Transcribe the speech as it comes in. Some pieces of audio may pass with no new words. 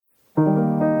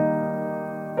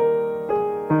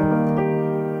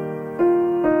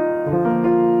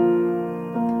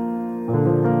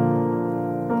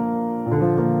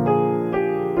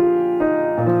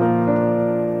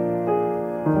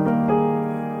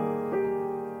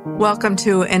Welcome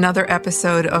to another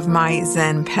episode of My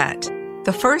Zen Pet,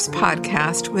 the first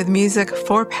podcast with music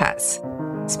for pets,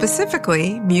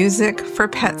 specifically music for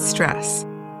pet stress.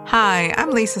 Hi, I'm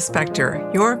Lisa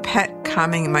Spector, your pet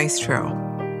calming maestro.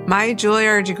 My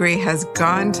Juilliard degree has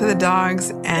gone to the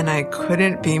dogs, and I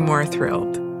couldn't be more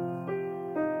thrilled.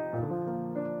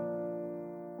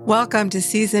 Welcome to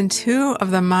Season 2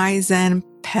 of the My Zen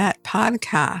Pet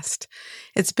podcast.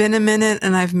 It's been a minute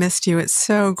and I've missed you. It's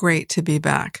so great to be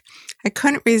back. I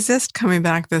couldn't resist coming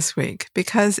back this week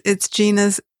because it's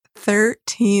Gina's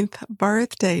 13th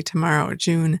birthday tomorrow,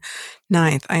 June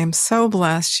 9th. I am so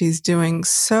blessed. She's doing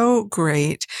so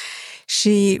great.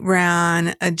 She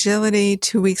ran agility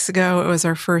 2 weeks ago. It was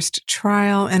our first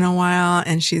trial in a while,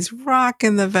 and she's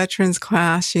rocking the veterans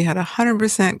class. She had a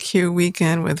 100% Q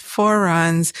weekend with 4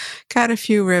 runs, got a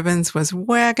few ribbons, was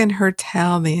wagging her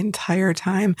tail the entire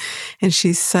time, and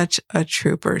she's such a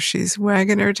trooper. She's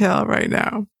wagging her tail right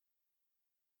now.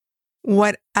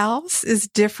 What else is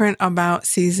different about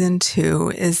season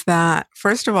 2 is that,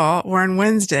 first of all, we're on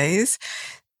Wednesdays.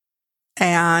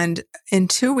 And in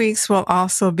 2 weeks, we'll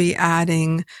also be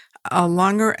adding a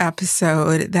longer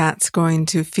episode that's going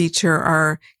to feature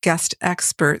our guest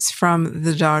experts from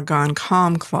the Doggone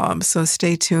Calm Club. So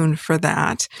stay tuned for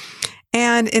that.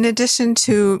 And in addition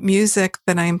to music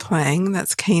that I'm playing,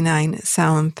 that's canine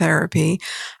sound therapy,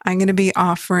 I'm going to be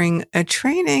offering a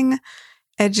training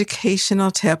educational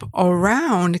tip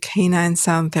around canine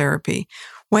sound therapy,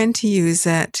 when to use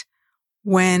it,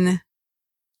 when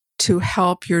to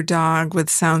help your dog with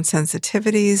sound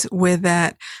sensitivities with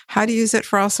it, how to use it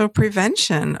for also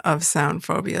prevention of sound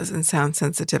phobias and sound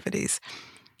sensitivities.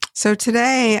 So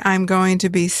today I'm going to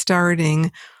be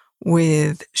starting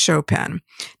with Chopin.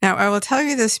 Now, I will tell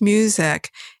you this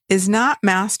music is not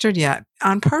mastered yet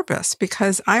on purpose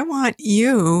because I want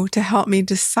you to help me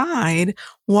decide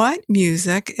what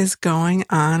music is going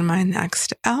on my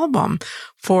next album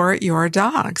for your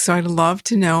dog. So I'd love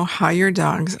to know how your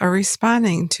dogs are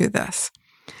responding to this.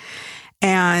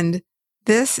 And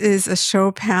this is a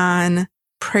Chopin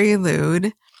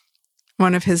prelude,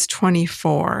 one of his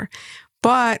 24.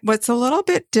 But what's a little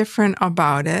bit different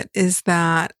about it is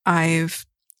that I've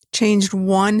changed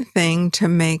one thing to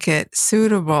make it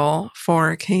suitable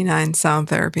for canine sound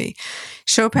therapy.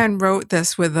 Chopin wrote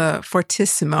this with a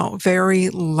fortissimo, very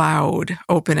loud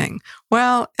opening.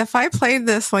 Well, if I played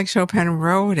this like Chopin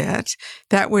wrote it,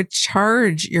 that would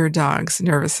charge your dog's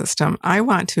nervous system. I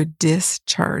want to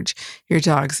discharge your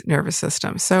dog's nervous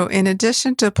system. So in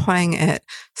addition to playing it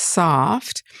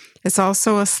soft, it's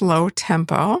also a slow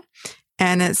tempo,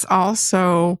 and it's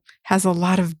also has a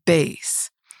lot of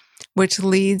bass, which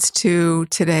leads to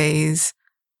today's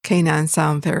canine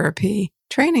sound therapy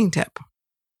training tip.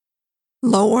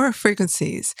 Lower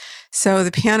frequencies. So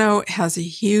the piano has a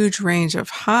huge range of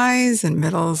highs and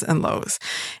middles and lows.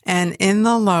 And in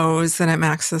the lows that I'm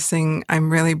accessing,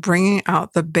 I'm really bringing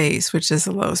out the bass, which is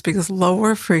the lows, because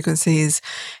lower frequencies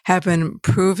have been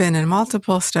proven in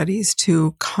multiple studies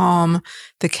to calm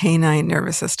the canine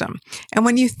nervous system. And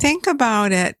when you think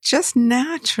about it, just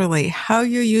naturally, how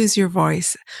you use your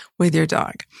voice with your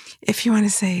dog. If you want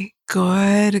to say,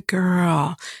 good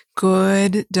girl,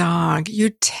 good dog, you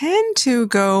tend to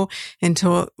go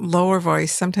into a lower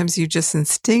voice. Sometimes you just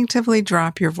instinctively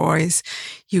drop your voice.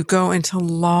 You go into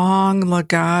long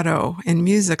legato. In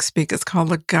music speak, it's called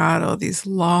legato, these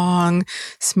long,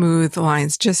 smooth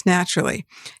lines, just naturally.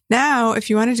 Now, if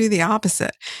you want to do the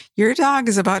opposite, your dog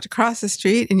is about to cross the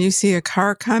street and you see a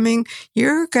car coming,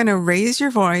 you're going to raise your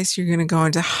voice. You're going to go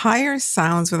into higher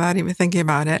sounds without even thinking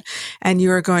about it. And you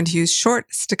are going to use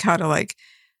short staccato, like,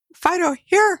 Fido,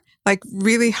 here, like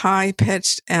really high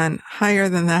pitched and higher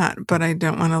than that, but I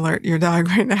don't want to alert your dog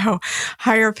right now,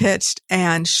 higher pitched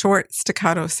and short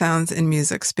staccato sounds in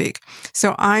music speak.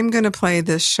 So I'm going to play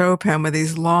this Chopin with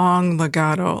these long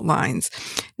legato lines.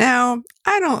 Now,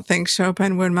 I don't think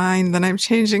Chopin would mind that I'm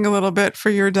changing a little bit for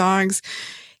your dogs.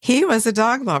 He was a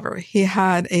dog lover. He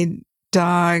had a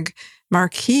dog,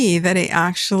 Marquis, that he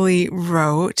actually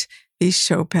wrote the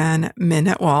Chopin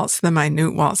Minute Waltz, the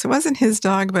Minute Waltz. It wasn't his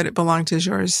dog, but it belonged to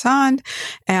Georges Sand.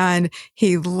 And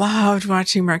he loved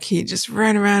watching Marquis just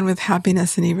run around with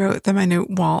happiness. And he wrote the Minute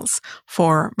Waltz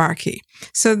for Marquis.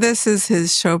 So this is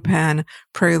his Chopin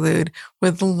prelude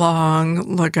with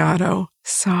long legato,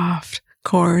 soft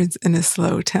chords in a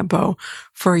slow tempo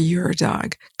for your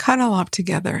dog. Cuddle up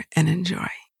together and enjoy.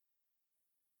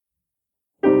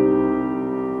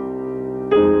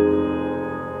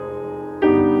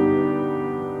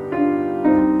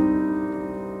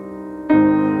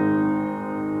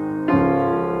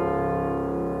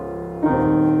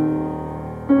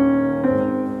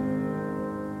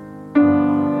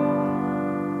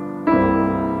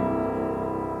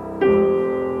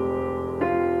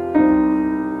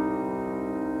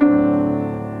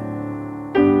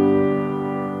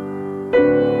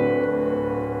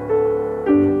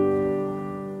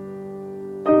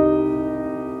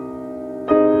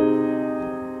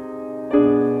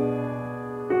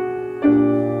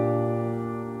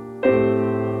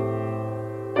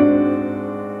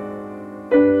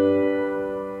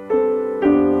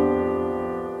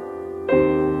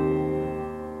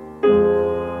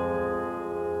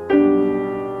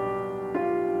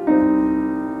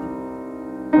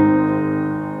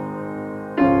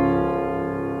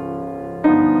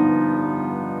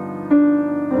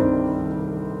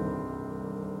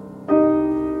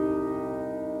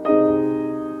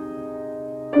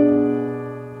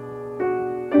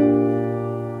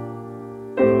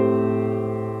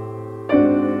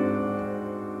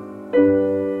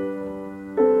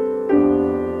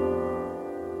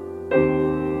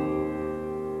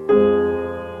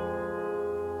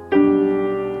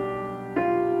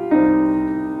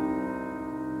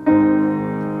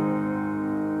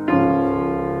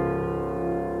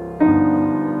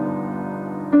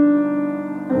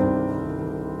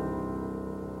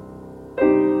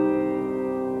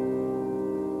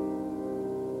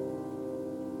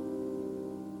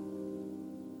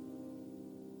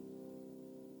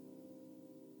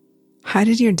 How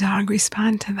did your dog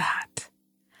respond to that?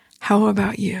 How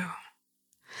about you?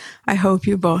 I hope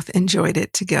you both enjoyed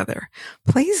it together.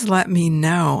 Please let me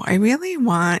know. I really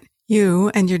want you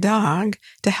and your dog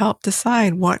to help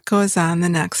decide what goes on the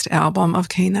next album of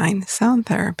Canine Sound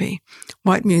Therapy.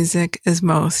 What music is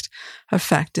most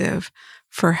effective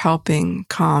for helping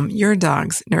calm your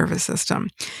dog's nervous system?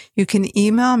 You can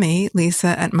email me,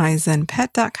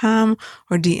 lisa@myzenpet.com,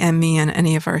 or DM me on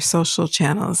any of our social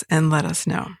channels and let us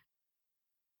know.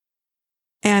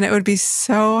 And it would be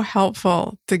so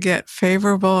helpful to get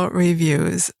favorable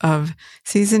reviews of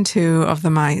season 2 of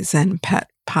the My Zen Pet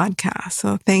podcast.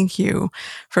 So thank you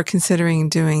for considering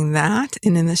doing that.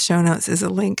 And in the show notes is a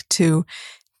link to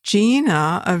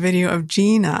Gina, a video of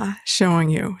Gina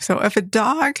showing you. So if a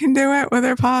dog can do it with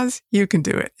her paws, you can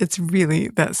do it. It's really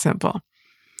that simple.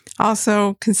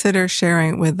 Also, consider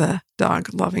sharing with a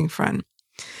dog-loving friend.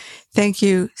 Thank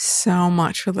you so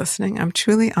much for listening. I'm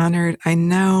truly honored. I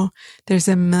know there's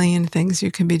a million things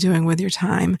you can be doing with your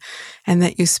time, and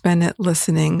that you spend it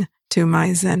listening to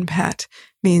My Zen Pet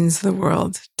means the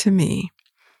world to me.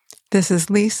 This is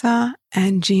Lisa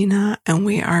and Gina, and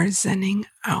we are zenning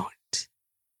out.